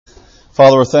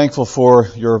Father, we're thankful for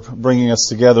your bringing us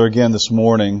together again this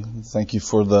morning. Thank you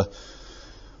for the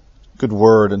good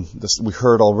word and this we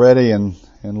heard already, and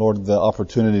Lord, the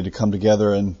opportunity to come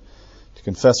together and to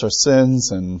confess our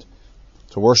sins and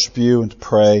to worship you and to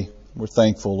pray. We're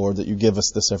thankful, Lord, that you give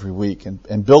us this every week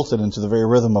and built it into the very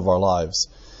rhythm of our lives.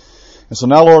 And so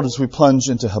now, Lord, as we plunge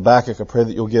into Habakkuk, I pray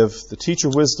that you'll give the teacher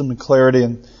wisdom and clarity,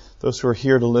 and those who are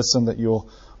here to listen, that you'll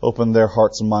open their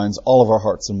hearts and minds, all of our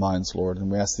hearts and minds, Lord.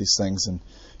 And we ask these things in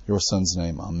your Son's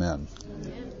name. Amen.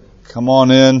 Amen. Come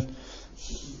on in.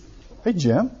 Hey,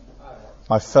 Jim.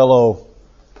 My fellow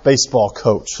baseball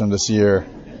coach from this year.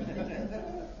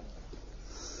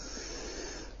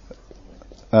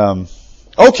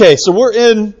 Okay, so we're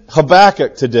in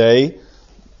Habakkuk today,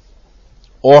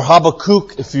 or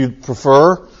Habakkuk if you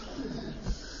prefer.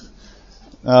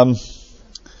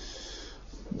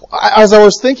 As I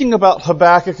was thinking about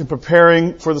Habakkuk and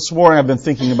preparing for this morning, I've been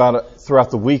thinking about it throughout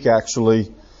the week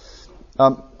actually.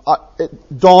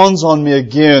 It dawns on me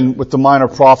again with the minor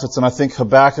prophets, and I think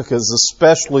Habakkuk is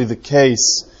especially the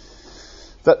case,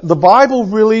 that the Bible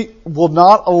really will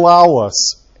not allow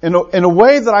us, in a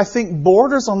way that I think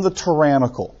borders on the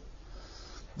tyrannical,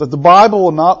 that the Bible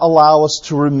will not allow us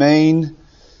to remain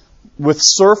with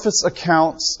surface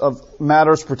accounts of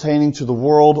matters pertaining to the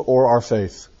world or our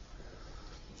faith.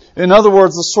 In other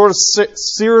words, a sort of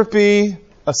syrupy,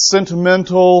 a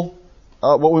sentimental,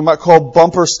 what we might call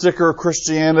bumper sticker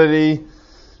Christianity,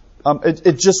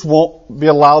 it just won't be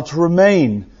allowed to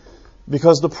remain.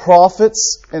 Because the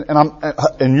prophets,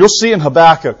 and you'll see in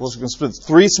Habakkuk, we're going to spend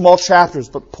 3 small chapters,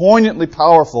 but poignantly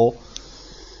powerful,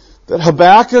 that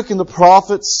Habakkuk and the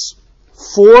prophets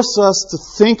force us to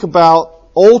think about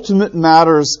ultimate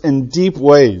matters in deep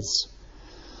ways.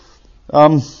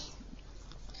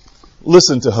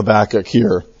 Listen to Habakkuk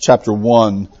here, chapter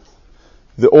 1.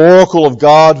 The oracle of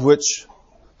God which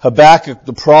Habakkuk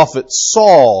the prophet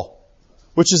saw,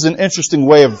 which is an interesting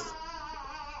way of...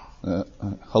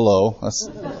 hello.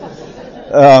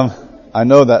 I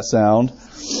know that sound.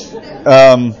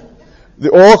 The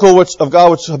oracle of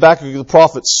God which Habakkuk the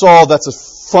prophet saw, that's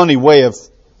a funny way of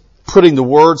putting the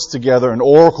words together, an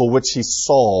oracle which he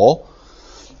saw.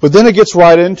 But then it gets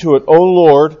right into it. O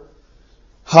Lord,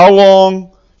 how long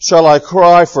shall I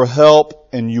cry for help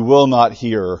and you will not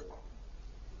hear?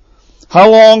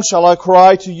 How long shall I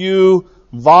cry to you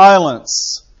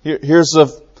violence? Here's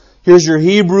your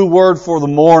Hebrew word for the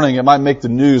morning. It might make the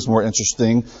news more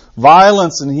interesting.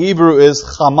 Violence in Hebrew is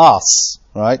Hamas,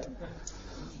 right?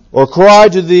 Or cry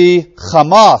to thee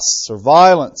Hamas, or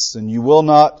violence, and you will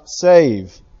not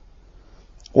save.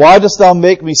 Why dost thou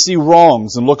make me see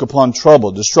wrongs and look upon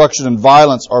trouble? Destruction and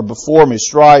violence are before me.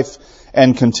 Strife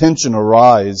and contention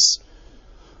arise.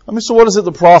 So what is it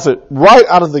the prophet, right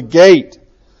out of the gate,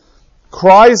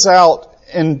 cries out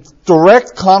in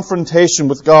direct confrontation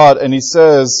with God, and he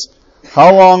says,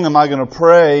 how long am I going to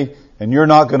pray and you're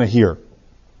not going to hear?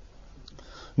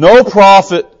 No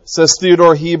prophet, says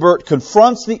Theodore Hebert,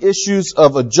 confronts the issues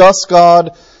of a just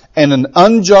God and an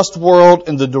unjust world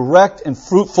in the direct and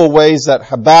fruitful ways that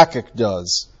Habakkuk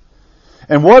does.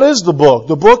 And what is the book?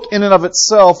 The book in and of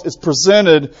itself is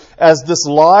presented as this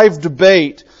live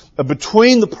debate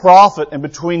between the prophet and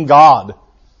between God.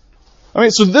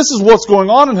 So this is what's going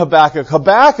on in Habakkuk.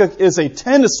 Habakkuk is a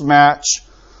tennis match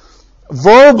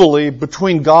verbally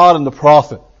between God and the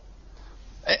prophet.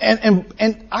 And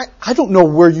I don't know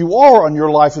where you are on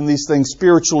your life in these things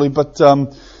spiritually, but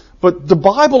the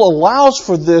Bible allows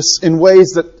for this in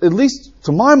ways that, at least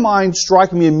to my mind,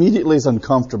 strike me immediately as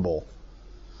uncomfortable.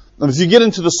 And if you get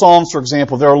into the Psalms, for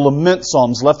example, there are lament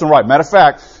psalms left and right. Matter of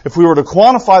fact, if we were to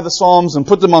quantify the Psalms and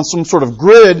put them on some sort of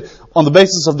grid on the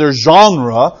basis of their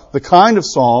genre, the kind of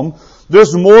psalm,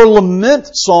 there's more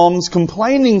lament psalms,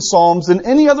 complaining psalms than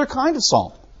any other kind of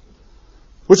psalm.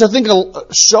 Which I think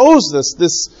shows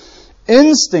this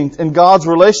instinct in God's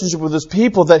relationship with His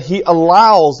people that He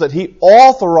allows, that He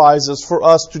authorizes for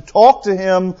us to talk to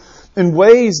Him in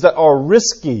ways that are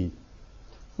risky.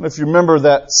 And if you remember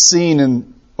that scene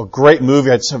in a great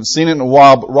movie, I just haven't seen it in a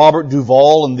while, but Robert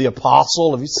Duvall and The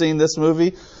Apostle. Have you seen this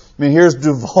movie? Here's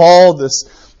Duvall, this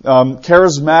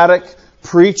charismatic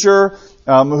preacher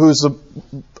who's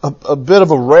a bit of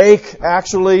a rake,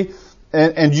 actually.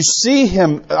 And you see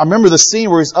him, I remember the scene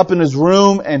where he's up in his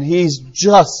room and he's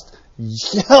just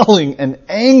yelling and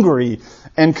angry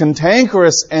and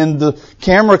cantankerous, and the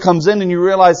camera comes in and you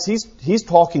realize he's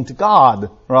talking to God,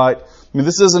 right?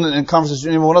 This isn't a conversation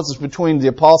with anyone else. It's between the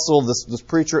apostle, this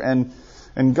preacher, and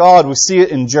God. We see it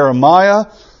in Jeremiah.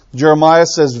 Jeremiah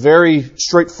says very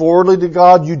straightforwardly to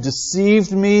God, you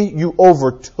deceived me, you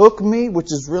overtook me, which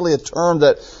is really a term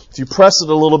that, if you press it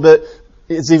a little bit,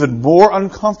 is even more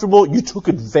uncomfortable. You took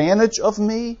advantage of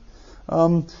me.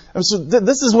 And so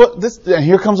this is and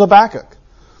here comes Habakkuk.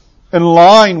 In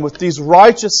line with these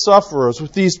righteous sufferers,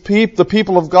 with the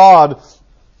people of God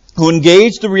who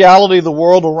engage the reality of the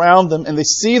world around them, and they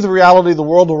see the reality of the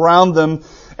world around them,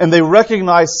 and they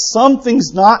recognize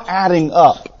something's not adding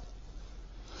up.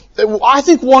 I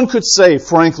think one could say,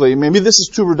 frankly, maybe this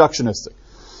is too reductionistic,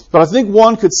 but I think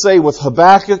one could say with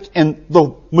Habakkuk and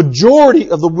the majority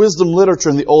of the wisdom literature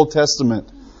in the Old Testament,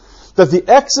 that the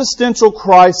existential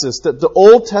crisis that the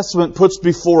Old Testament puts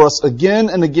before us again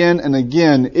and again and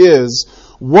again is,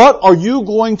 what are you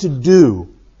going to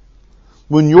do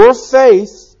when your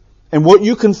faith and what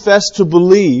you confess to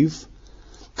believe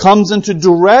comes into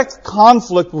direct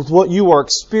conflict with what you are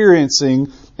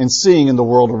experiencing and seeing in the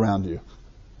world around you?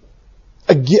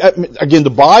 Again,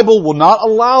 the Bible will not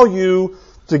allow you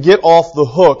to get off the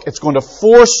hook. It's going to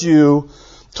force you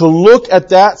to look at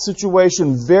that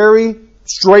situation very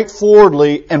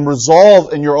straightforwardly and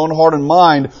resolve in your own heart and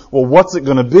mind, well, what's it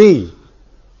going to be?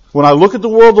 When I look at the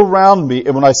world around me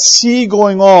and when I see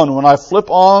going on, when I flip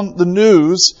on the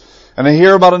news and I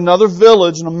hear about another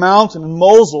village in a mountain in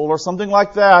Mosul or something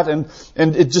like that, and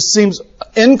it just seems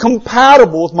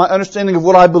incompatible with my understanding of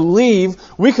what I believe.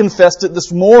 We confessed it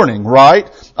this morning, right?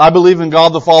 I believe in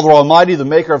God the Father Almighty, the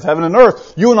maker of heaven and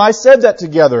earth. You and I said that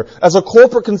together as a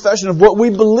corporate confession of what we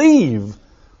believe.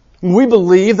 We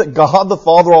believe that God the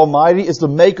Father Almighty is the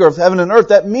maker of heaven and earth.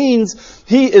 That means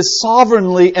He is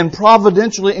sovereignly and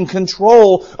providentially in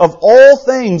control of all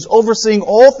things, overseeing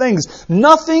all things.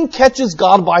 Nothing catches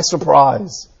God by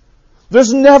surprise.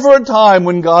 There's never a time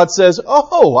when God says,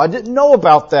 oh, I didn't know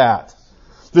about that.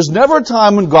 There's never a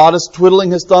time when God is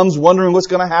twiddling His thumbs wondering what's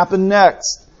going to happen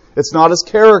next. It's not His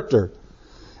character.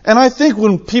 And I think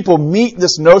when people meet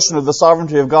this notion of the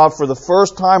sovereignty of God for the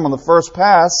first time on the first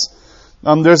pass,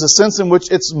 there's a sense in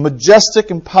which it's majestic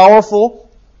and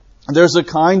powerful. There's a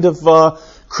kind of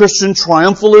Christian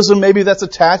triumphalism maybe that's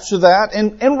attached to that.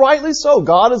 And rightly so.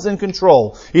 God is in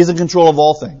control. He's in control of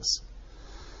all things.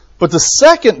 But the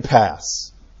second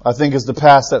pass, I think, is the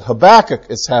pass that Habakkuk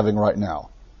is having right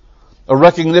now. A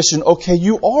recognition, okay,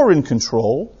 you are in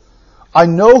control. I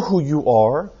know who you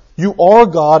are. You are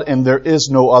God and there is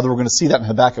no other. We're going to see that in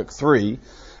Habakkuk 3.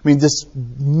 I mean, this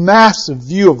massive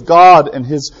view of God and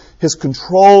His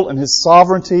control and His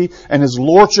sovereignty and His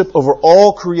lordship over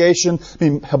all creation. I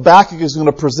mean, Habakkuk is going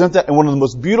to present that in one of the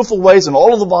most beautiful ways in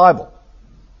all of the Bible.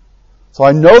 So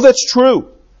I know that's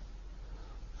true.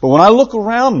 But when I look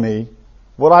around me,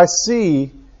 what I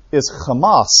see is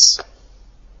Hamas.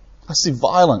 I see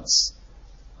violence.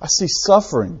 I see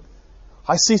suffering.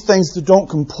 I see things that don't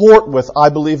comport with, I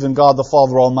believe in God the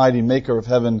Father Almighty, maker of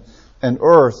heaven and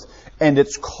earth. And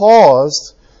it's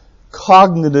caused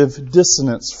cognitive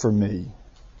dissonance for me.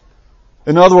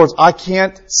 In other words, I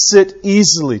can't sit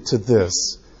easily to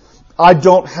this. I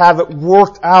don't have it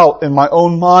worked out in my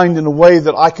own mind in a way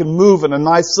that I can move in a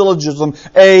nice syllogism,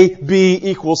 A, B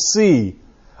equals C.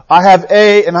 I have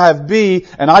A and I have B,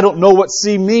 and I don't know what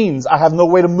C means. I have no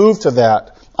way to move to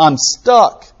that. I'm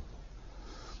stuck.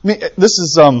 I mean, this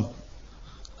is,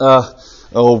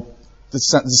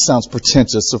 this sounds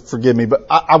pretentious, so forgive me, but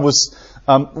I was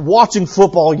watching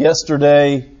football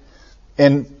yesterday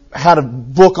and had a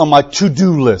book on my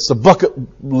to-do list, a bucket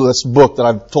list book that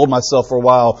I've told myself for a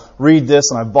while, read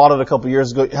this, and I bought it a couple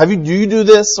years ago. Do you do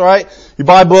this, right? You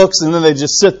buy books and then they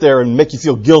just sit there and make you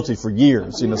feel guilty for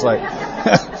years. You know, it's like,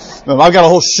 I've got a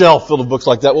whole shelf filled of books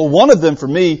like that. Well, one of them for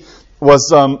me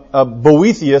was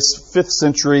Boethius, 5th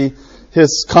century,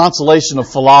 his Consolation of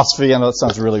Philosophy. I know that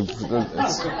sounds really...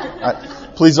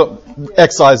 please don't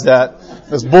excise that.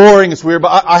 It's boring, it's weird,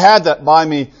 but I had that by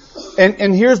me.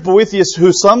 And here's Boethius,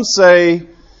 who some say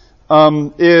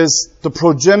is the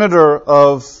progenitor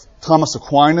of Thomas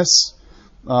Aquinas,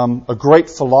 a great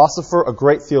philosopher, a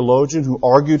great theologian who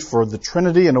argued for the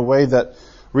Trinity in a way that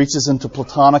reaches into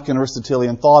Platonic and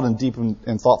Aristotelian thought in deep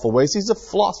and thoughtful ways. He's a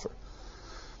philosopher.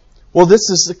 Well, this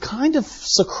is a kind of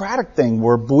Socratic thing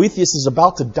where Boethius is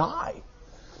about to die.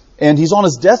 And he's on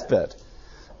his deathbed.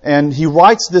 And he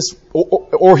writes this,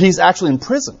 or he's actually in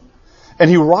prison. And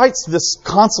he writes this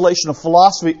Consolation of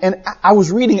Philosophy. And I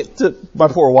was reading it to my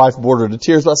poor wife, bored her to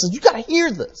tears, but I said, you got to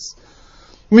hear this.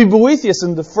 I mean, Boethius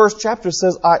in the first chapter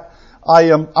says, I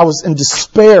was in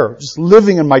despair, just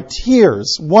living in my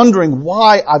tears, wondering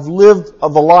why I've lived the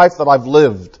life that I've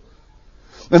lived.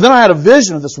 And then I had a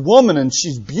vision of this woman, and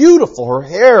she's beautiful. Her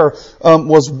hair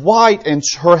was white, and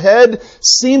her head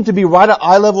seemed to be right at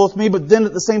eye level with me, but then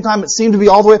at the same time, it seemed to be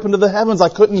all the way up into the heavens. I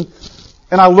couldn't...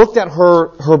 And I looked at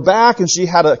her back, and she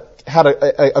had had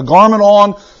a garment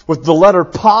on with the letter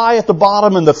pi at the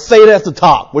bottom and the theta at the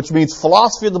top, which means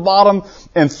philosophy at the bottom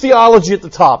and theology at the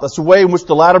top. That's the way in which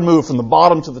the ladder moved from the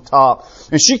bottom to the top.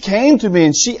 And she came to me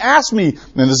and she asked me,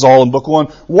 and this is all in book 1,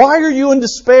 why are you in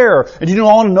despair? And do you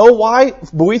want to know why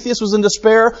Boethius was in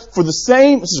despair? For the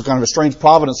same, this is kind of a strange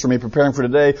providence for me preparing for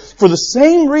today, for the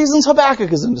same reasons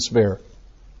Habakkuk is in despair.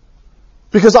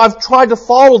 Because I've tried to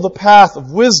follow the path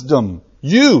of wisdom.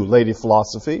 You, Lady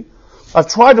Philosophy. I've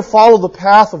tried to follow the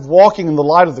path of walking in the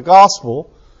light of the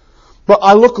gospel, but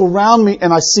I look around me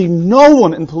and I see no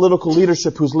one in political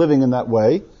leadership who's living in that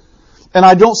way. And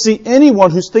I don't see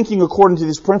anyone who's thinking according to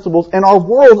these principles, and our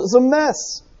world is a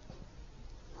mess.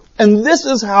 And this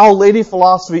is how Lady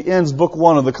Philosophy ends book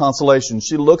 1 of the Consolation.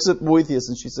 She looks at Boethius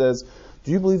and she says,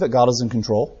 do you believe that God is in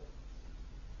control?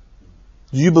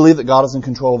 Do you believe that God is in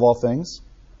control of all things?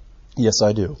 Yes,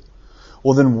 I do.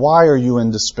 Well, then why are you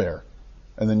in despair?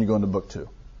 And then you go into book 2.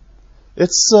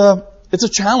 It's a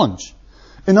challenge.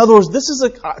 In other words, this is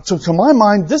to my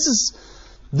mind, this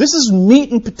is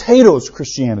meat and potatoes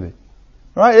Christianity.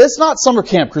 Right? It's not summer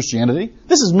camp Christianity.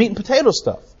 This is meat and potato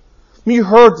stuff. I mean, you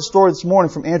heard the story this morning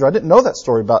from Andrew. I didn't know that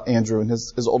story about Andrew and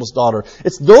his oldest daughter.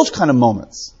 It's those kind of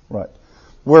moments, right,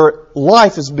 where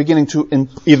life is beginning to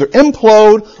either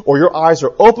implode or your eyes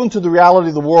are open to the reality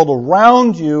of the world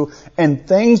around you and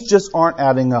things just aren't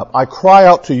adding up. I cry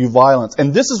out to you violence.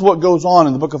 And this is what goes on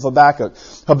in the book of Habakkuk.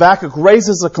 Habakkuk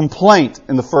raises a complaint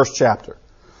in the first chapter.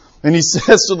 And he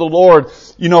says to the Lord,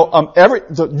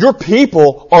 your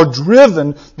people are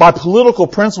driven by political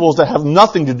principles that have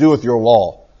nothing to do with your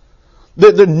law.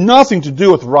 They're nothing to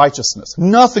do with righteousness.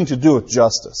 Nothing to do with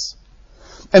justice.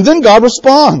 And then God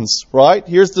responds, right?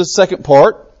 Here's the second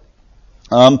part.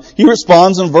 He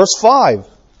responds in verse 5.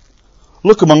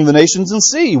 Look among the nations and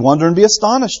see, wonder and be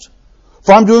astonished.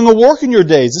 For I'm doing a work in your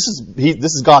days.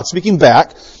 This is God speaking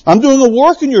back. I'm doing a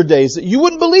work in your days that you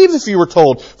wouldn't believe if you were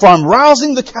told. For I'm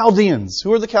rousing the Chaldeans.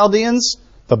 Who are the Chaldeans?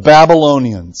 The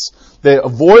Babylonians. They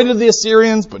avoided the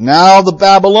Assyrians, but now the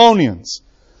Babylonians.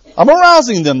 I'm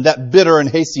arousing them, that bitter and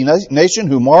hasty nation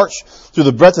who march through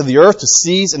the breadth of the earth to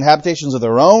seize inhabitations of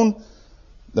their own.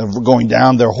 They're going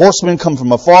down. Their horsemen come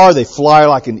from afar. They fly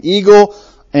like an eagle.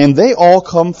 And they all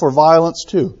come for violence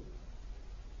too.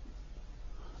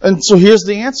 And so here's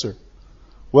the answer.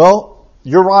 Well,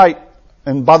 you're right.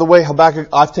 And by the way, Habakkuk,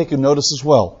 I've taken notice as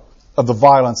well of the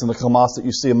violence and the chamas that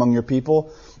you see among your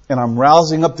people. And I'm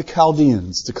rousing up the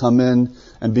Chaldeans to come in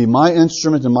and be my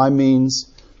instrument and my means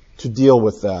to deal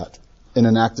with that in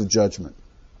an act of judgment.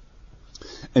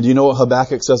 And do you know what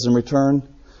Habakkuk says in return?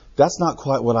 That's not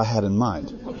quite what I had in mind.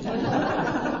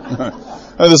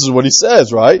 This is what he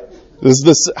says, right?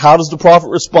 How does the prophet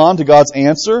respond to God's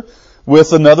answer?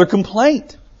 With another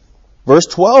complaint. Verse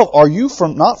 12, are you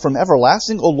not from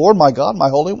everlasting, O Lord, my God, my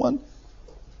Holy One?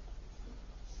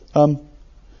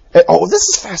 This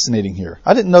is fascinating here.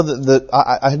 I didn't know that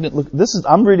I didn't look.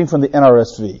 I'm reading from the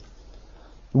NRSV.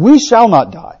 We shall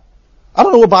not die. I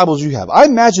don't know what Bibles you have. I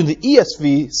imagine the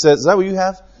ESV says, is that what you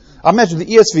have? I imagine the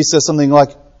ESV says something like,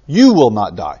 you will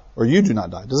not die, or you do not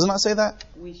die. Does it not say that?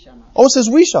 We shall not die. Oh, it says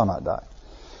we shall not die.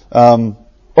 O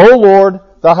Lord,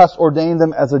 thou hast ordained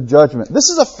them as a judgment. This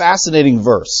is a fascinating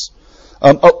verse.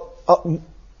 Within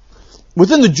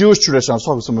the Jewish tradition, I was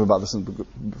talking to someone about this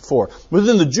before.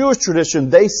 Within the Jewish tradition,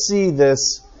 they see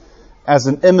this as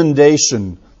an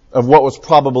emendation of what was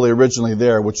probably originally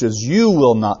there, which is, you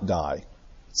will not die,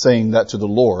 saying that to the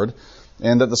Lord,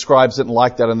 and that the scribes didn't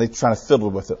like that, and they try to fiddle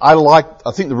with it. I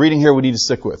think the reading here we need to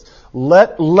stick with.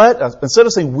 Let us, instead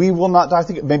of saying we will not die, I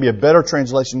think maybe a better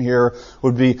translation here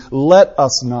would be, let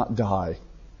us not die.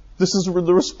 This is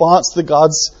the response to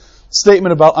God's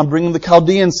statement about, I'm bringing the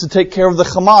Chaldeans to take care of the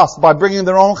Hamas by bringing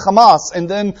their own Hamas. And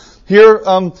then here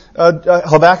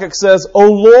Habakkuk says,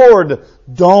 O Lord,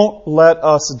 don't let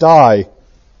us die.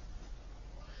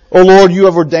 O Lord, you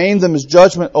have ordained them as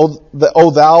judgment.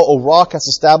 O thou, O rock, hast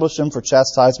established them for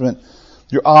chastisement.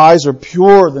 Your eyes are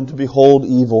purer than to behold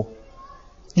evil.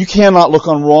 You cannot look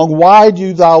on wrong. Why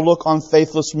do thou look on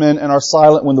faithless men and are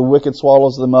silent when the wicked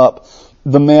swallows them up?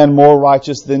 The man more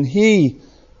righteous than he.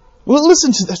 Well,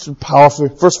 listen to this powerful.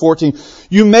 Verse 14.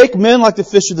 You make men like the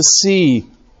fish of the sea.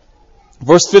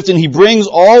 Verse 15, he brings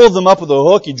all of them up with a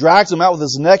hook. He drags them out with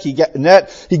his net. He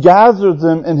gathers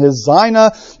them in his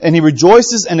zina, and he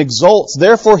rejoices and exults.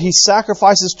 Therefore, he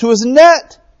sacrifices to his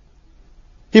net.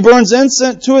 He burns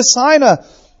incense to his zina.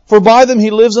 For by them he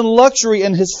lives in luxury,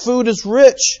 and his food is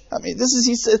rich. I mean, this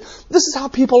is how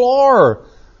people are.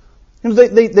 You know,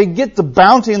 they get the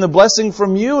bounty and the blessing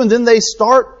from you, and then they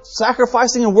start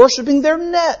sacrificing and worshiping their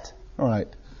net. All right.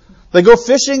 They go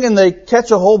fishing and they catch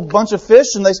a whole bunch of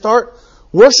fish, and they start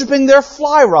worshiping their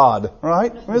fly rod,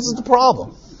 right? This is the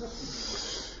problem.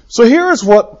 So here's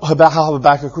how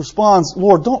Habakkuk responds.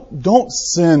 Lord, don't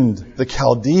send the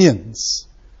Chaldeans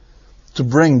to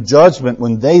bring judgment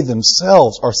when they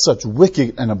themselves are such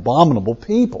wicked and abominable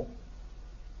people.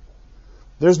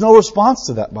 There's no response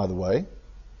to that, by the way.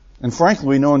 And frankly,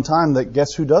 we know in time that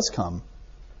guess who does come?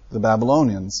 The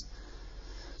Babylonians.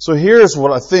 So here's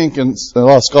what I think, and a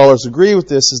lot of scholars agree with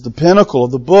this, is the pinnacle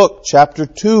of the book, chapter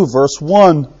 2, verse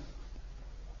 1.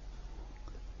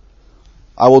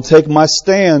 I will take my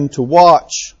stand to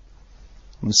watch.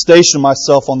 I'm going to station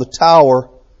myself on the tower.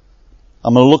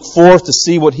 I'm going to look forth to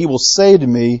see what he will say to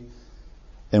me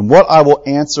and what I will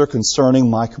answer concerning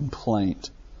my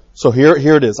complaint. So here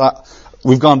it is.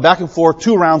 We've gone back and forth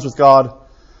 2 rounds with God,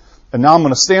 and now I'm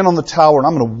going to stand on the tower and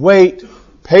I'm going to wait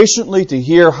patiently to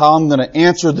hear how I'm going to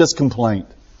answer this complaint.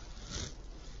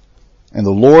 And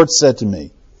the Lord said to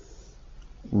me,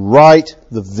 write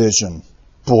the vision.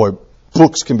 Boy,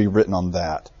 books can be written on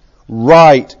that.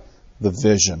 Write the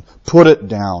vision. Put it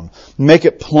down. Make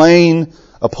it plain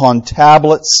upon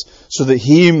tablets so that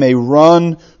he may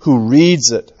run who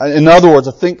reads it. In other words,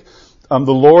 I think the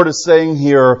Lord is saying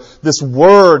here, this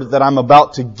word that I'm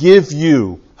about to give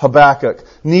you, Habakkuk,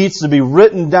 needs to be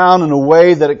written down in a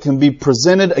way that it can be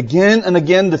presented again and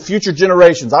again to future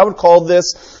generations. I would call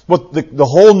this what the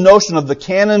whole notion of the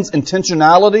canon's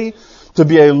intentionality to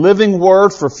be a living word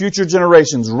for future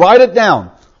generations. Write it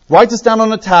down. Write this down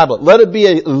on a tablet. Let it be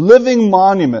a living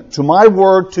monument to my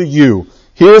word to you.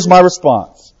 Here's my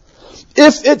response.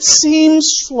 If it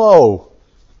seems slow,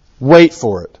 wait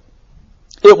for it.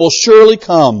 It will surely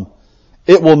come.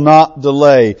 It will not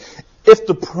delay. If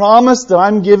the promise that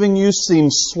I'm giving you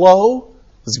seems slow,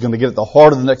 this is going to get at the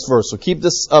heart of the next verse, so keep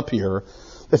this up here.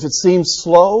 If it seems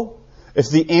slow,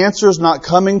 if the answer is not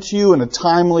coming to you in a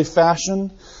timely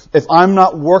fashion, if I'm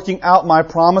not working out my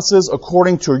promises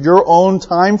according to your own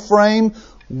time frame,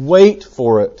 wait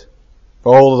for it.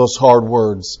 All of those hard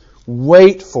words.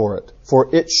 Wait for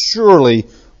it surely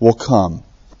will come.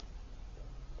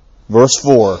 Verse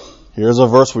 4. Here's a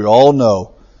verse we all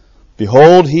know.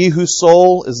 Behold, he whose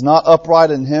soul is not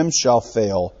upright in him shall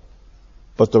fail,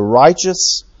 but the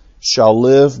righteous shall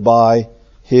live by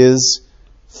his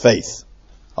faith.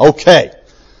 Okay.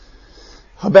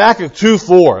 Habakkuk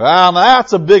 2:4.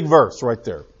 That's a big verse right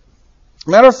there.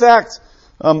 Matter of fact,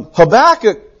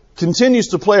 Habakkuk continues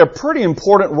to play a pretty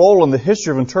important role in the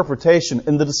history of interpretation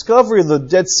in the discovery of the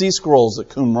Dead Sea Scrolls at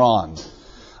Qumran.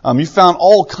 You found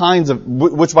all kinds of,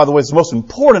 which by the way is the most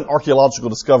important archaeological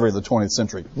discovery of the 20th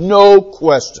century. No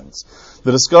questions.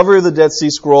 The discovery of the Dead Sea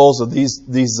Scrolls of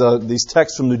these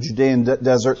texts from the Judean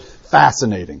desert,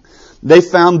 fascinating. They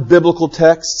found biblical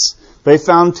texts. They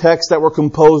found texts that were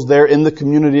composed there in the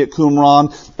community at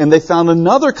Qumran, and they found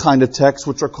another kind of text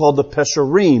which are called the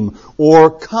Pesharim, or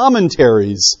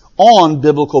commentaries on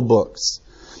biblical books.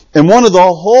 And one of the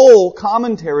whole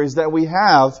commentaries that we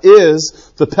have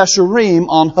is the Pesharim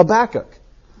on Habakkuk.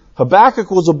 Habakkuk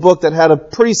was a book that had a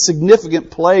pretty significant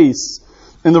place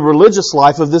in the religious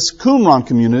life of this Qumran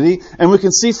community, and we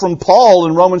can see from Paul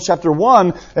in Romans chapter 1,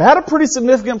 it had a pretty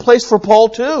significant place for Paul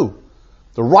too.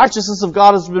 The righteousness of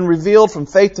God has been revealed from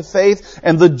faith to faith,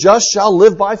 and the just shall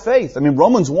live by faith. I mean,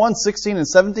 Romans 1:16 and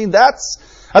 17, that's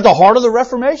at the heart of the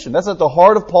Reformation. That's at the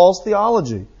heart of Paul's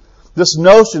theology. This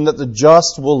notion that the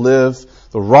just will live,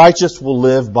 the righteous will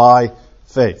live by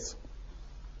faith.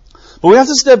 But we have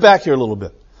to step back here a little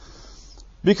bit,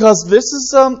 because this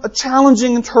is a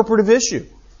challenging interpretive issue.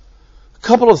 A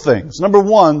couple of things. Number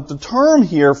one, the term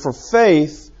here for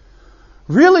faith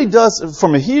really does,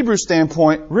 from a Hebrew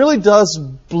standpoint, really does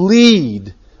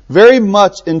bleed very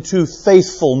much into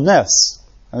faithfulness.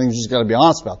 I think you just got to be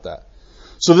honest about that.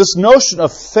 So this notion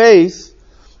of faith,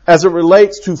 as it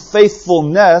relates to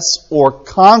faithfulness or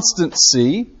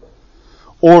constancy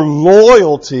or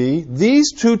loyalty,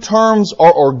 these two terms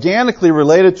are organically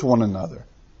related to one another.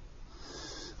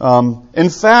 In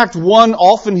fact, one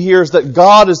often hears that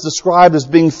God is described as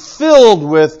being filled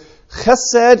with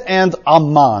chesed and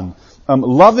aman.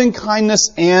 Loving kindness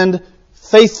and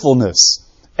faithfulness.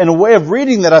 And a way of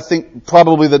reading that I think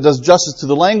probably that does justice to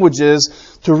the language is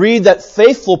to read that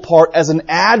faithful part as an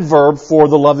adverb for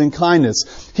the loving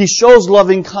kindness. He shows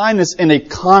loving kindness in a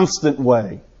constant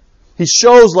way. He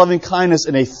shows loving kindness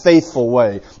in a faithful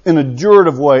way, in a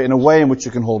durative way, in a way in which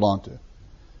you can hold on to.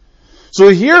 So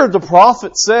here the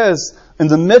prophet says, in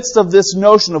the midst of this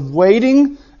notion of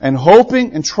waiting and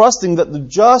hoping and trusting that the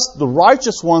just, the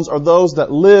righteous ones are those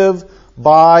that live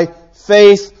by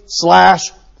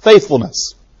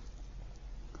faith/faithfulness.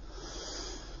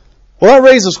 Well, that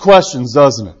raises questions,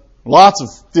 doesn't it? Lots of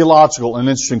theological and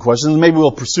interesting questions. Maybe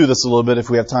we'll pursue this a little bit if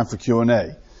we have time for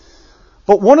Q&A.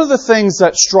 But one of the things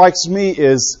that strikes me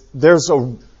is there's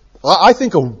I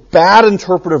think, a bad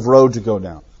interpretive road to go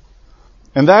down.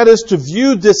 And that is to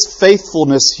view this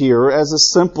faithfulness here as a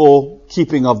simple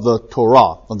keeping of the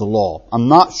Torah, of the law. I'm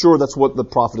not sure that's what the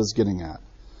prophet is getting at.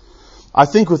 I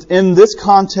think within this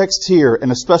context here,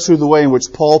 and especially the way in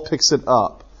which Paul picks it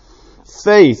up,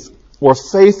 faith or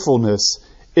faithfulness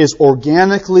is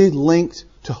organically linked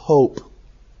to hope.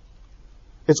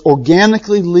 It's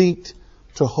organically linked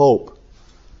to hope.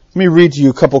 Let me read to you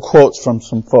a couple quotes from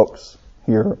some folks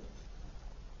here.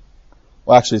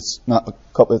 Well, actually, it's not a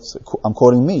couple. I'm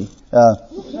quoting me.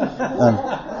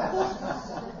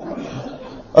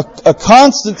 A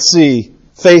constancy,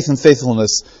 faith and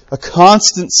faithfulness, a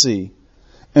constancy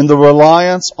in the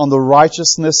reliance on the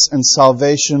righteousness and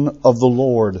salvation of the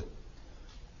Lord.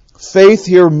 Faith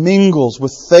here mingles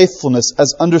with faithfulness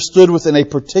as understood within a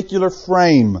particular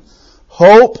frame.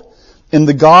 Hope in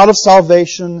the God of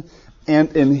salvation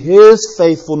and in His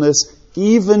faithfulness,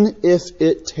 even if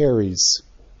it tarries.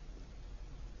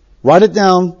 Write it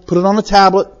down, put it on a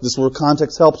tablet. This is where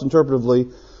context helps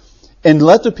interpretively. And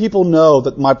let the people know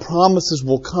that my promises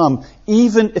will come,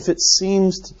 even if it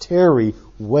seems to tarry.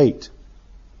 Wait.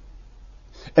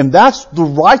 And that's the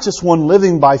righteous one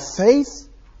living by faith,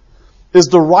 is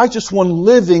the righteous one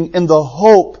living in the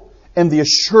hope and the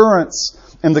assurance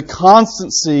and the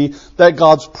constancy that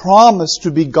God's promise to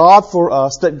be God for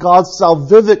us, that God's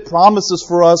salvific promises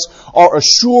for us are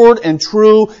assured and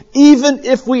true, even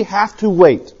if we have to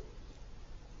wait.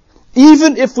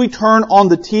 Even if we turn on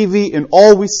the TV and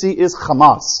all we see is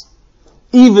Hamas.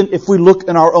 Even if we look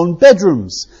in our own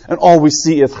bedrooms and all we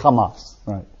see is Hamas.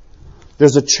 Right?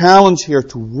 There's a challenge here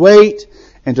to wait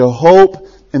and to hope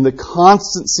in the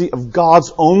constancy of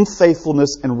God's own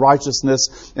faithfulness and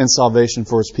righteousness and salvation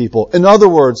for His people. In other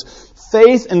words,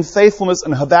 faith and faithfulness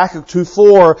in Habakkuk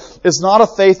 2:4 is not a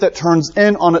faith that turns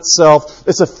in on itself.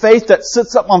 It's a faith that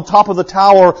sits up on top of the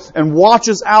tower and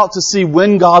watches out to see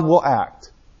when God will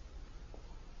act.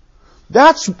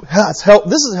 This has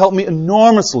helped me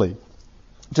enormously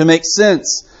to make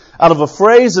sense out of a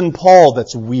phrase in Paul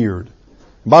that's weird.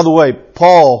 And by the way,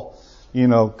 Paul,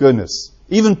 goodness.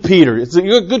 Even Peter, it's a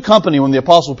good company when the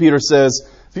Apostle Peter says,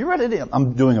 if you read any,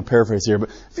 I'm doing a paraphrase here, but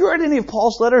if you read any of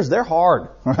Paul's letters, they're hard.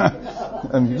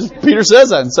 And Peter says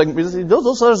that in 2 Peter.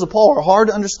 Those letters of Paul are hard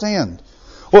to understand.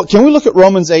 Well, can we look at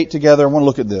Romans 8 together? I want to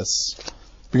look at this.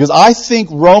 Because I think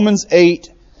Romans 8,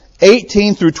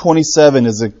 18 through 27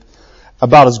 is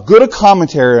about as good a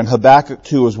commentary on Habakkuk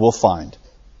 2 as we'll find.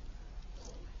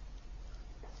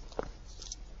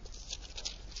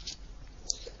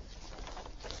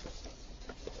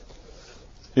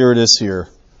 Here it is here.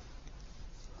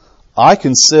 I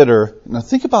consider, now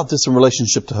think about this in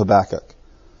relationship to Habakkuk.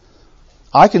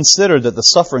 I consider that the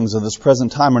sufferings of this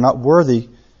present time are not worthy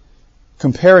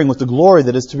comparing with the glory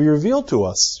that is to be revealed to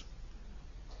us.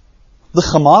 The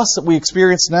Hamas that we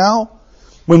experience now,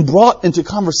 when brought into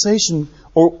conversation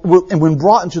and when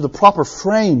brought into the proper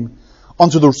frame,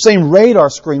 onto the same radar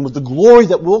screen with the glory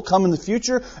that will come in the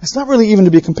future, it's not really even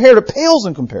to be compared. It pales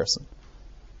in comparison.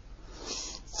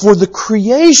 For the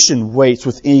creation waits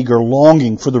with eager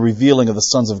longing for the revealing of the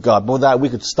sons of God. Boy, we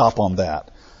could stop on that.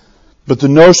 But the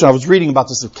notion, I was reading about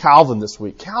this of Calvin this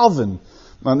week. Calvin,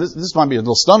 this might be a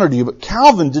little stunner to you, but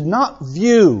Calvin did not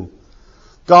view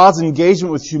God's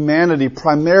engagement with humanity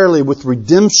primarily with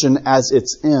redemption as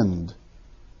its end.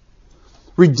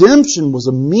 Redemption was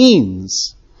a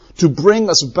means to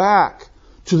bring us back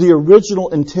to the original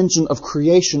intention of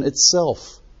creation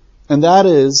itself. And that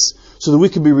is so that we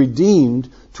can be redeemed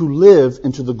to live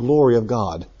into the glory of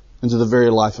God, into the very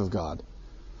life of God.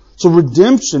 So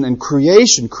redemption and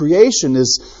creation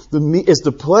is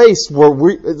the place where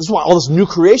this is why all this new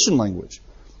creation language.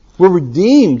 We're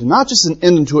redeemed, not just an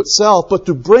end unto itself, but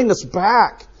to bring us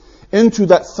back into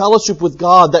that fellowship with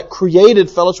God, that created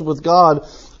fellowship with God,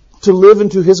 to live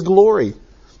into His glory.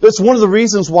 That's one of the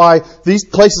reasons why these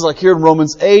places like here in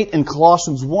Romans 8 and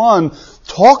Colossians 1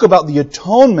 talk about the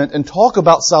atonement and talk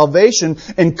about salvation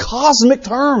in cosmic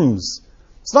terms.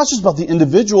 It's not just about the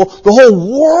individual. The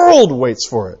whole world waits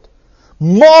for it.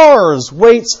 Mars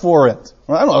waits for it.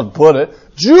 I don't know how to put it.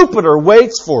 Jupiter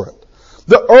waits for it.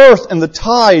 The earth and the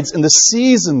tides and the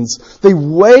seasons, they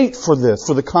wait for this,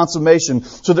 for the consummation,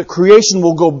 so that creation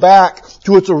will go back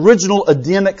to its original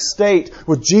Edenic state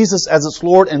with Jesus as its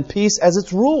Lord and peace as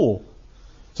its rule.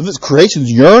 So this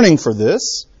creation's yearning for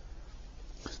this.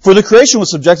 For the creation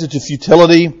was subjected to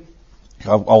futility.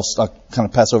 I'll kind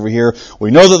of pass over here.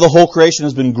 We know that the whole creation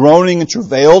has been groaning and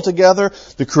travail together.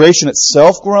 The creation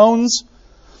itself groans.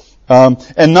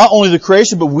 And not only the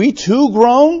creation, but we too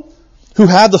groan, who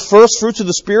had the first fruits of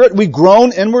the Spirit. We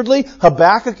groan inwardly.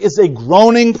 Habakkuk is a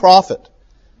groaning prophet.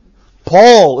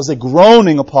 Paul is a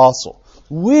groaning apostle.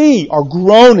 We are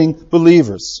groaning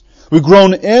believers. We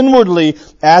groan inwardly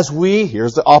as we,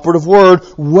 here's the operative word,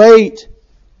 wait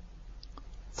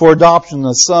for adoption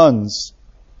as sons,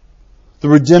 the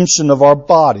redemption of our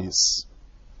bodies.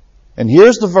 And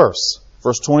here's the verse,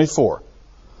 verse 24.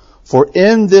 For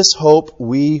in this hope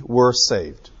we were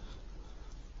saved.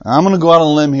 Now, I'm going to go out on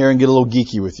a limb here and get a little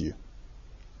geeky with you.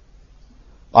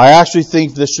 I actually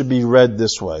think this should be read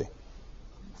this way.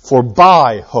 For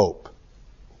by hope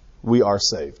we are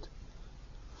saved.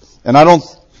 And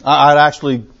I'd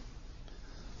actually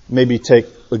maybe take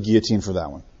a guillotine for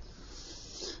that one.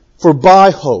 For by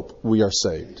hope we are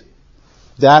saved.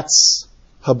 That's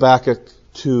Habakkuk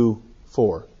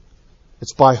 2:4.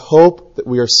 It's by hope that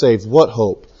we are saved. What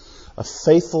hope? A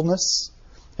faithfulness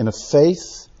and a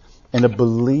faith and a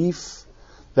belief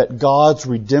that God's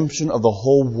redemption of the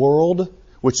whole world,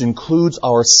 which includes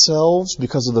ourselves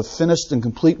because of the finished and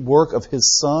complete work of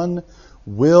His Son,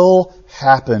 will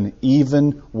happen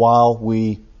even while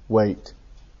we wait.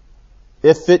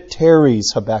 If it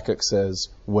tarries, Habakkuk says,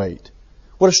 wait.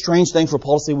 What a strange thing for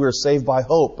Paul to say we are saved by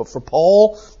hope. But for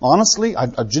Paul, honestly, I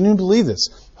genuinely believe this.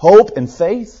 Hope and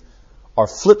faith are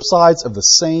flip sides of the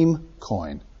same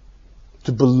coin.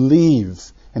 To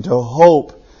believe and to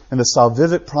hope in the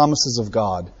salvific promises of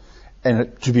God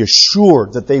and to be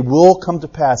assured that they will come to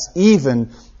pass even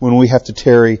when we have to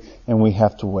tarry and we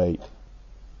have to wait.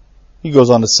 He goes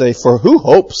on to say, for who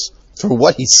hopes for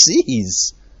what he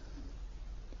sees?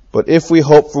 But if we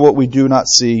hope for what we do not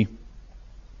see,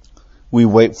 we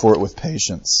wait for it with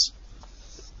patience.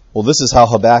 Well, this is how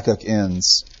Habakkuk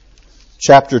ends.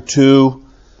 Chapter 2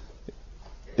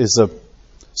 is a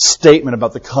statement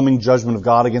about the coming judgment of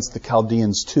God against the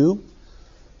Chaldeans too.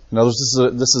 In other words,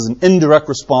 this is an indirect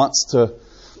response to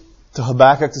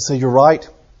Habakkuk to say, you're right,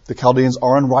 the Chaldeans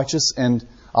are unrighteous and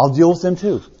I'll deal with them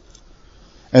too.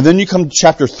 And then you come to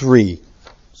chapter 3.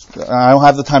 I don't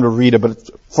have the time to read it, but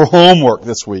it's for homework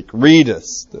this week. Read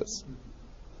this.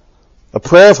 A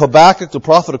prayer of Habakkuk the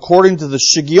prophet according to the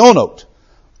Shigionot.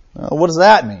 What does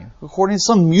that mean? According to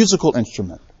some musical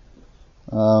instrument.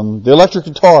 The electric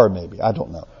guitar, maybe. I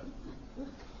don't know.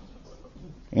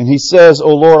 And he says,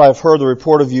 O Lord, I have heard the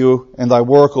report of you, and thy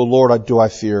work, O Lord, do I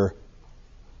fear.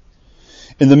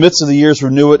 In the midst of the years,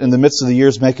 renew it. In the midst of the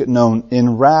years, make it known.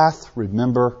 In wrath,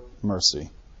 remember mercy.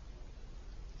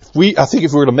 I think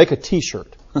if we were to make a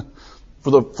T-shirt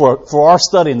for our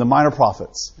study in the Minor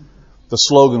Prophets, the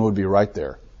slogan would be right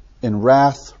there. In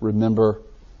wrath, remember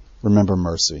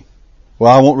mercy.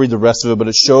 Well, I won't read the rest of it, but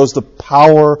it shows the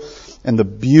power and the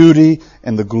beauty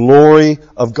and the glory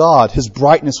of God. His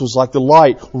brightness was like the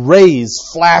light. Rays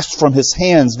flashed from His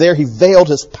hands. There He veiled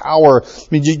His power. I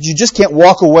mean, you just can't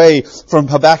walk away from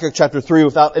Habakkuk chapter 3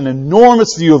 without an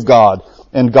enormous view of God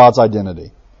and God's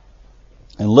identity.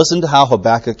 And listen to how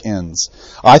Habakkuk ends.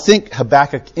 I think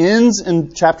Habakkuk ends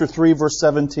in chapter 3, verse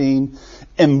 17,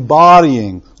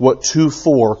 embodying what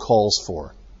 2:4 calls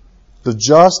for. The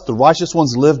just, the righteous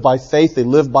ones live by faith. They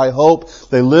live by hope.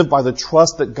 They live by the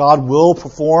trust that God will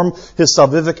perform His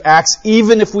salvific acts,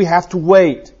 even if we have to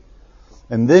wait.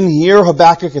 And then here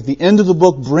Habakkuk at the end of the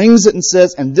book brings it and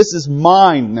says, and this is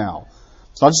mine now.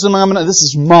 It's not just this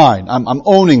is mine. I'm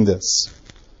owning this.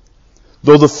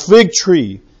 Though the fig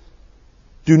tree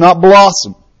do not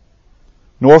blossom,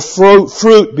 nor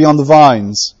fruit be on the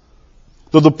vines,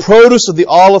 though the produce of the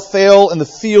olive fail and the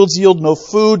fields yield no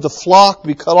food, the flock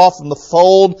be cut off from the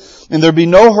fold, and there be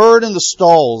no herd in the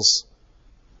stalls,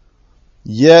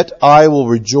 yet I will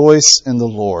rejoice in the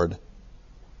Lord.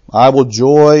 I will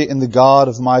joy in the God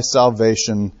of my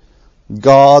salvation.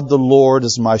 God the Lord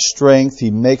is my strength. He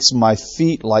makes my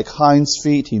feet like hinds'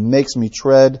 feet. He makes me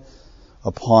tread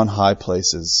upon high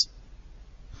places.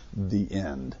 The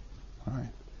end. All right.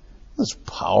 That's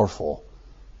powerful.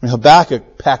 I mean,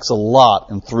 Habakkuk packs a lot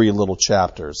in 3 little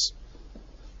chapters.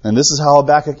 And this is how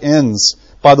Habakkuk ends.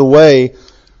 By the way,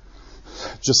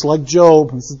 just like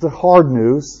Job, this is the hard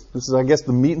news. This is, I guess,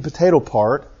 the meat and potato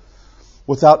part.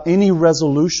 Without any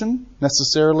resolution,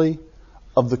 necessarily,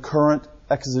 of the current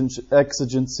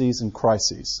exigencies and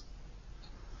crises.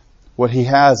 What he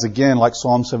has, again, like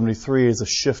Psalm 73, is a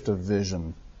shift of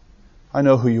vision. I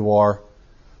know who you are.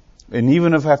 And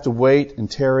even if I have to wait and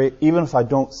tarry, even if I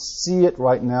don't see it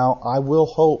right now, I will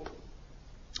hope.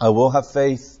 I will have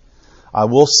faith. I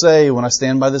will say, when I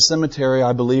stand by the cemetery,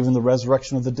 I believe in the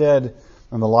resurrection of the dead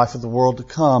and the life of the world to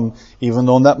come, even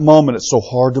though in that moment it's so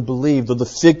hard to believe. Though the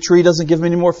fig tree doesn't give me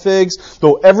any more figs,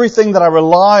 though everything that I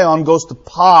rely on goes to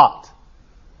pot,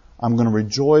 I'm going to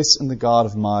rejoice in the God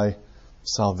of my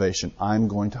salvation. I'm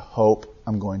going to hope.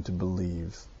 I'm going to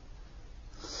believe.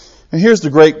 And here's the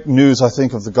great news, I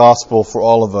think, of the gospel for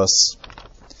all of us.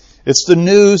 It's the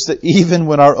news that even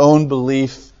when our own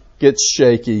belief gets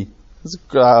shaky, this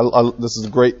is a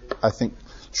great, I think,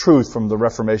 truth from the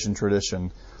Reformation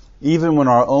tradition. Even when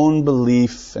our own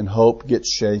belief and hope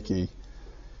gets shaky,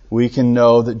 we can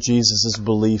know that Jesus'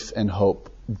 belief and hope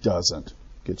doesn't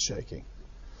get shaky.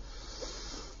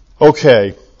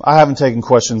 Okay, I haven't taken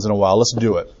questions in a while. Let's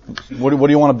do it. What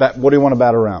do you want to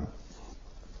bat around?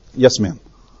 Yes, ma'am.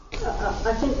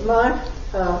 I think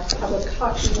I was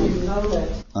touching on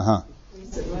that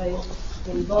recently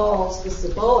involves this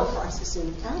Ebola crisis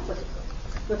in Africa,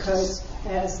 because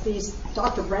as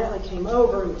Dr. Brantley came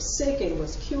over and was sick and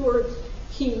was cured,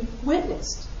 he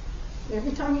witnessed.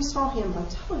 Every time you saw him on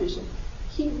television,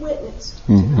 he witnessed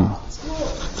to God's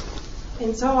glory.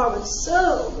 And so I was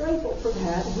so grateful for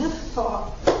that. And then I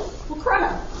thought, well,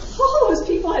 crap, all those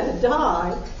people had to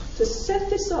die to set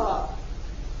this up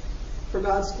for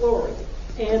God's glory.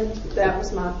 And that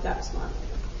was my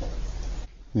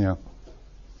Yeah.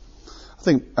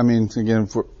 Again,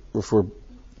 if we're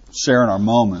sharing our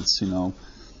moments, the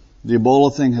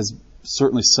Ebola thing has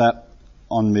certainly sat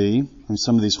on me. And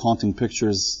some of these haunting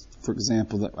pictures, for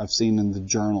example, that I've seen in the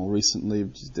journal recently,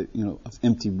 of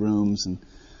empty rooms, and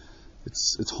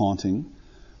it's haunting.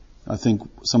 I think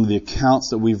some of the accounts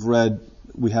that we've read,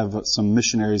 we have some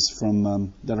missionaries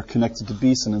from that are connected to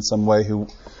Beeson in some way who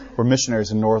were missionaries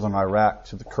in northern Iraq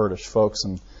to the Kurdish folks,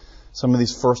 and some of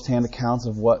these first-hand accounts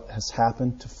of what has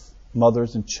happened to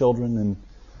mothers and children and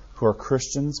who are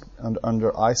Christians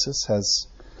under ISIS has.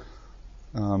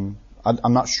 I'm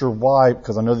not sure why,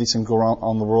 because I know these things go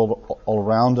on the world all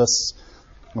around us.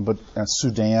 But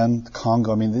Sudan,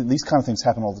 Congo, these kind of things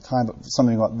happen all the time. But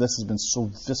something about this has been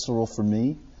so visceral for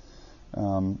me.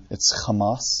 It's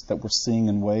Hamas that we're seeing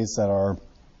in ways that are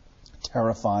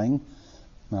terrifying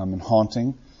and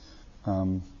haunting.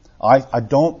 I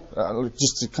don't,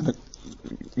 just to kind of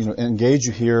engage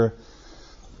you here,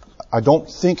 I don't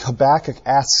think Habakkuk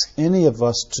asks any of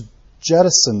us to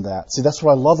jettison that. See, that's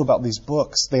what I love about these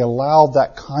books. They allow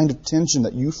that kind of tension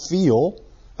that you feel,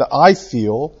 that I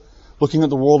feel, looking at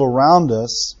the world around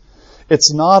us.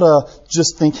 It's not a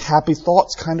just think happy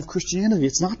thoughts kind of Christianity.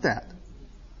 It's not that.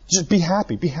 Just be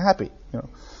happy. Be happy.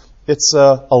 It's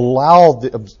allow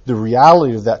the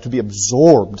reality of that to be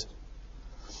absorbed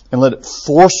and let it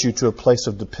force you to a place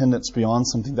of dependence beyond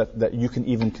something that you can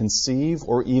even conceive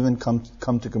or even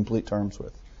come to complete terms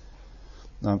with.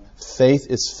 Faith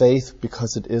is faith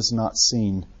because it is not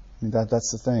seen.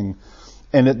 That's the thing.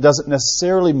 And it doesn't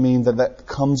necessarily mean that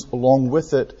comes along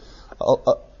with it,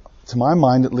 to my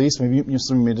mind at least, maybe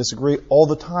some may disagree, all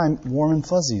the time, warm and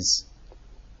fuzzies.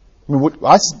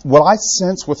 What I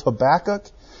sense with Habakkuk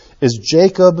is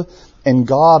Jacob and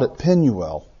God at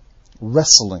Penuel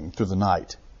wrestling through the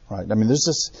night. Right? There's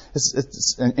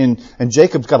this, and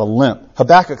Jacob's got a limp.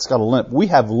 Habakkuk's got a limp. We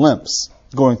have limps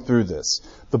going through this.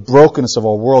 The brokenness of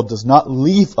our world does not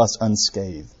leave us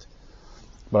unscathed.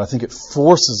 But I think it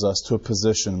forces us to a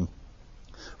position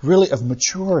really of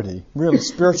maturity, really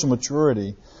spiritual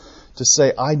maturity, to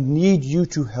say, I need you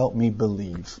to help me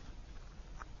believe.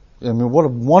 What a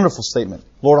wonderful statement.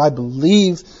 Lord, I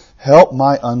believe, help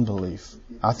my unbelief.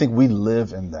 I think we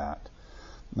live in that.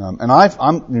 And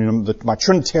my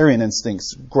Trinitarian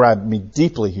instincts grab me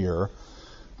deeply here,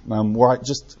 where I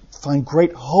just find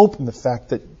great hope in the fact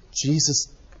that Jesus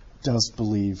does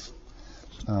believe,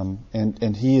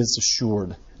 and He is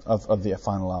assured of the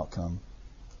final outcome.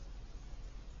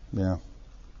 Yeah.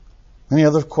 Any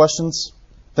other questions?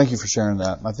 Thank you for sharing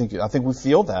that. I think we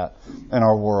feel that in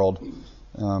our world,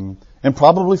 and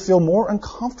probably feel more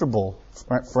uncomfortable.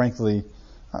 Frankly,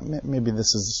 maybe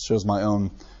this shows my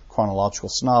own chronological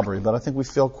snobbery, but I think we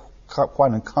feel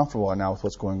quite uncomfortable right now with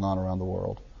what's going on around the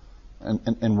world,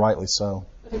 and rightly so.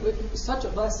 It would be such a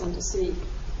blessing to see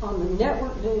on the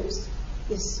network news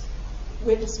this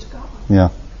witness to God. Yeah.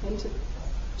 And to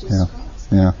Jesus Christ.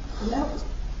 Yeah. And that was,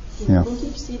 when did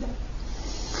you see that?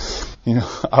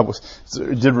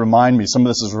 It did remind me, some of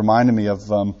this is reminding me of,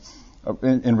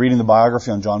 in reading the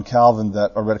biography on John Calvin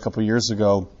that I read a couple of years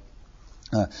ago,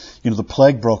 the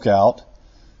plague broke out,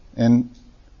 and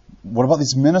what about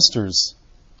these ministers?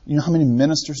 You know how many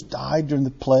ministers died during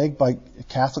the plague by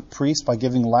Catholic priests by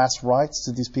giving last rites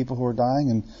to these people who were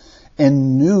dying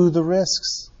and knew the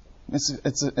risks?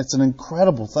 It's an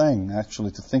incredible thing,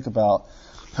 actually, to think about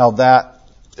how that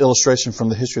illustration from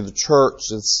the history of the church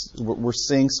we're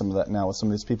seeing some of that now with some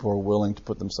of these people who are willing to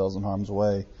put themselves in harm's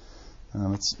way.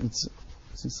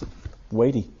 It's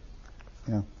weighty.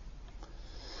 Yeah.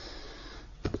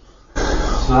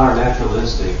 not our natural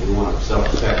instinct. We want to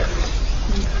self-protect.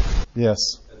 Yes.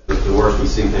 The worse we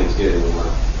see things getting, we want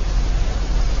to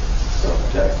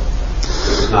self-protect.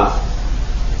 It's not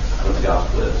what the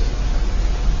gospel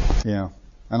is. Yeah.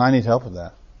 And I need help with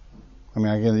that. I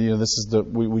mean, again, this is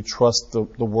we trust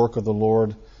the work of the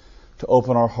Lord to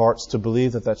open our hearts to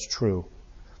believe that that's true.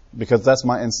 Because that's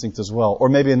my instinct as well. Or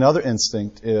maybe another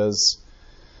instinct is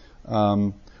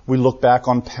we look back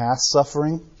on past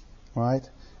suffering, right?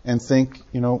 And think,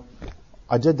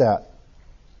 I did that.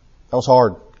 That was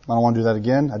hard. I don't want to do that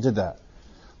again. I did that.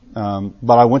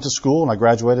 But I went to school and I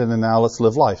graduated and now let's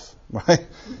live life, right?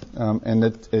 And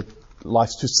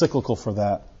life's too cyclical for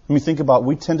that. When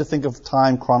we tend to think of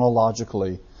time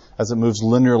chronologically as it moves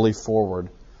linearly forward.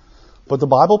 But the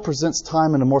Bible presents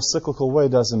time in a more cyclical way,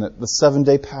 doesn't it? The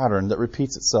 7-day pattern that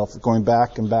repeats itself, going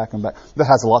back and back and back. That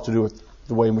has a lot to do with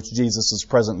the way in which Jesus is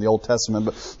present in the Old Testament,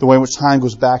 but the way in which time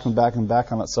goes back and back and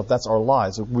back on that stuff, that's our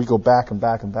lives. We go back and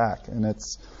back and back. And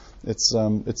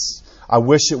I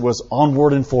wish it was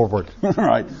onward and forward,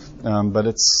 right? But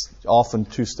it's often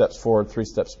 2 steps forward, 3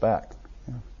 steps back.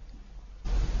 Yeah.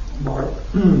 Mark,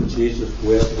 Jesus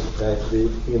wept with tragedy,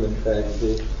 human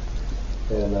tragedy,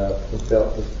 and he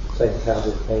felt the same kind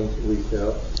of pains that we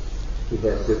felt. He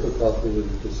had difficulty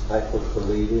with the disciples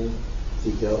believing.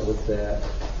 He dealt with that.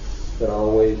 But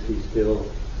always he still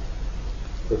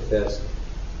professed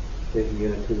his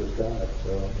unity with God.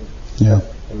 So yeah.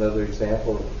 Another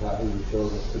example of how he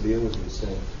chose us to deal with these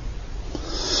things.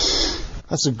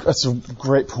 That's a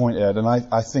great point, Ed. And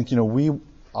I think,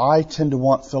 I tend to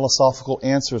want philosophical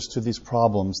answers to these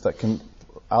problems that can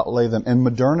outlay them. And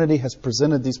modernity has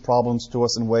presented these problems to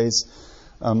us in ways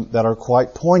that are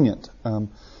quite poignant.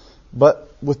 But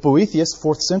with Boethius,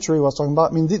 4th century, what I was talking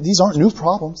about, these aren't new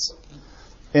problems.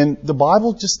 And the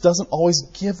Bible just doesn't always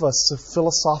give us a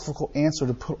philosophical answer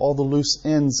to put all the loose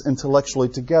ends intellectually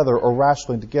together or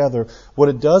rationally together. What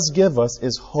it does give us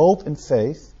is hope and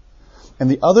faith. And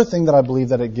the other thing that I believe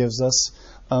that it gives us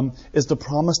is the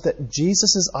promise that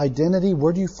Jesus' identity,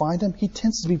 where do you find Him? He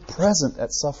tends to be present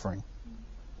at suffering.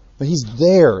 But He's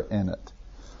there in it.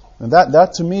 And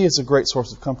that to me is a great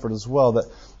source of comfort as well, that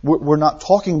we're not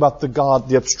talking about the God,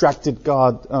 the abstracted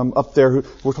God up there.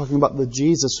 We're talking about the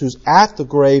Jesus who's at the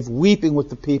grave, weeping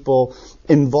with the people,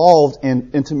 involved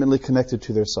and intimately connected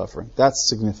to their suffering. That's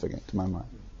significant to my mind.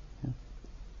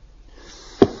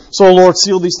 Yeah. So, Lord,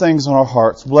 seal these things on our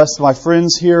hearts. Bless my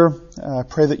friends here. I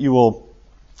pray that you will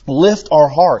lift our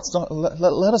hearts.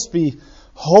 Let us be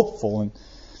hopeful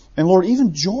and Lord,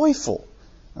 even joyful.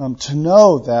 To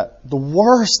know that the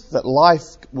worst that life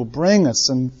will bring us,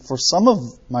 and for some of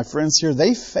my friends here,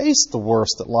 they face the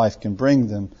worst that life can bring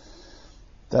them,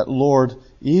 that Lord,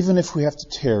 even if we have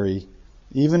to tarry,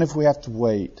 even if we have to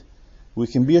wait, we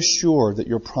can be assured that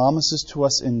your promises to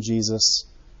us in Jesus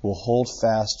will hold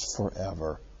fast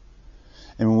forever.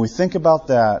 And when we think about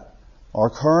that, our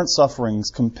current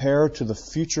sufferings compared to the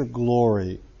future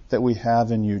glory that we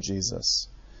have in you, Jesus,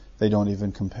 they don't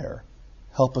even compare.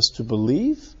 Help us to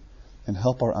believe and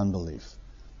help our unbelief.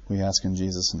 We ask in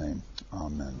Jesus' name.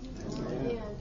 Amen.